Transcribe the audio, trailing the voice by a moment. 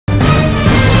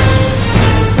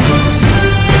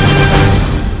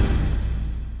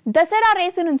Dasara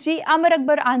race నుంచి Amar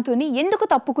Akbar Antony ఎందుకు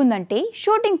తప్పుకుందంటే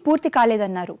shooting పూర్తి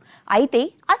కాలేదన్నారు. అయితే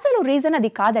అసలు రీజన్ అది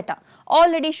కాదట.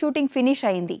 ఆల్రెడీ షూటింగ్ ఫినిష్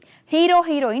అయింది. Hero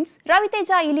heroines Ravi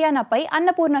Teja ఇలియానాపై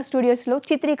Annapurna studios లో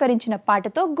చిత్రీకరించిన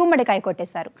పాటతో గుమ్మడికాయ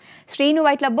కొట్టేశారు. శ్రీను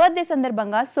వైట్ల బర్త్డే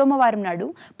సందర్భంగా సోమవారం నాడు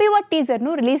పివట్ టీజర్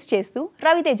ను రిలీజ్ చేస్తూ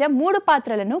రవి తేజ 3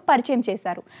 పాత్రలను పరిచయం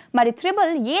చేశారు. మరి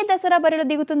త్రిబుల్ ఏ దసరా బరిలో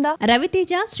దిగుతుందా? రవి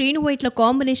తేజ శ్రీను వైట్ల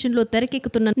కాంబినేషన్ లో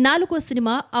తెరకెక్కుతున్న 4వ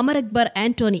సినిమా అమర్ అక్బర్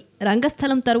ఆంటోనీ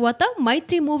రంగస్థలం తరువాత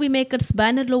మైత్రి మూవీ మేకర్స్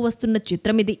బ్యానర్ లో వస్తున్న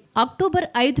చిత్రం ఇది. అక్టోబర్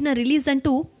 5న రిలీజ్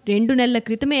అంటూ 2 నెలల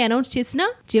క్రితమే అనౌన్స్ చేసినా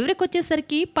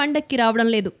చివరికొచ్చేసరికి పండక్కి రావడం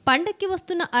లేదు. పండక్కి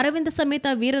వస్తున్న అరవింద సమేత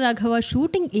వీరరాఘవ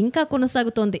షూటింగ్ ఇంకా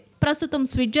కొనసాగుతోంది. ప్రస్తుతం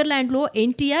స్విట్జర్లాండ్ లో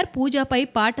ఎన్టీఆర్ పూజాపై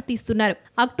పాట తీస్తున్నారు.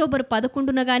 అక్టోబర్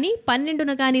 11న గాని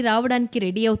 12న గాని రావడానికి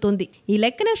రెడీ అవుతోంది. ఈ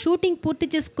లెక్కన షూటింగ్ పూర్తి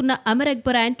చేసుకున్న అమర్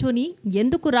అక్బర్ ఆంటోనీ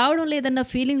ఎందుకు రావడం లేదన్న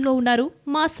ఫీలింగ్ లో ఉన్నారు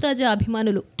మాస్ రాజా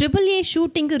అభిమానులు. ట్రిపుల్ ఏ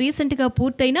షూటింగ్ రీసెంట్ గా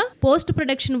పూర్తయినా పోస్ట్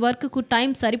ప్రొడక్షన్ వర్క్ కు టైం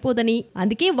సరిపోదని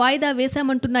అందుకే వాయిదా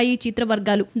వేశామంటున్నాయి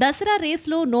చిత్రవర్గాలు. దసరా రేస్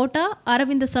లో నోట,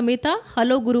 అరవింద సమేత,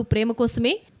 హలో గురు ప్రేమ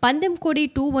కోసమే, పందెం కోడి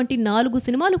 2 వంటి 4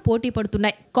 సినిమాలు పోటీ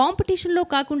పడుతున్నాయి. కాంపిటీషన్ లో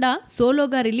కాకుండా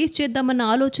సోలోగా రిలీజ్ చేద్దామన్న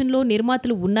ఆలోచనలో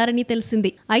నిర్మాతలు ఉన్నారని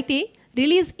తెలిసింది. అయితే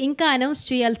రిలీజ్ ఇంకా అనౌన్స్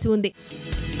చేయాల్సి ఉంది.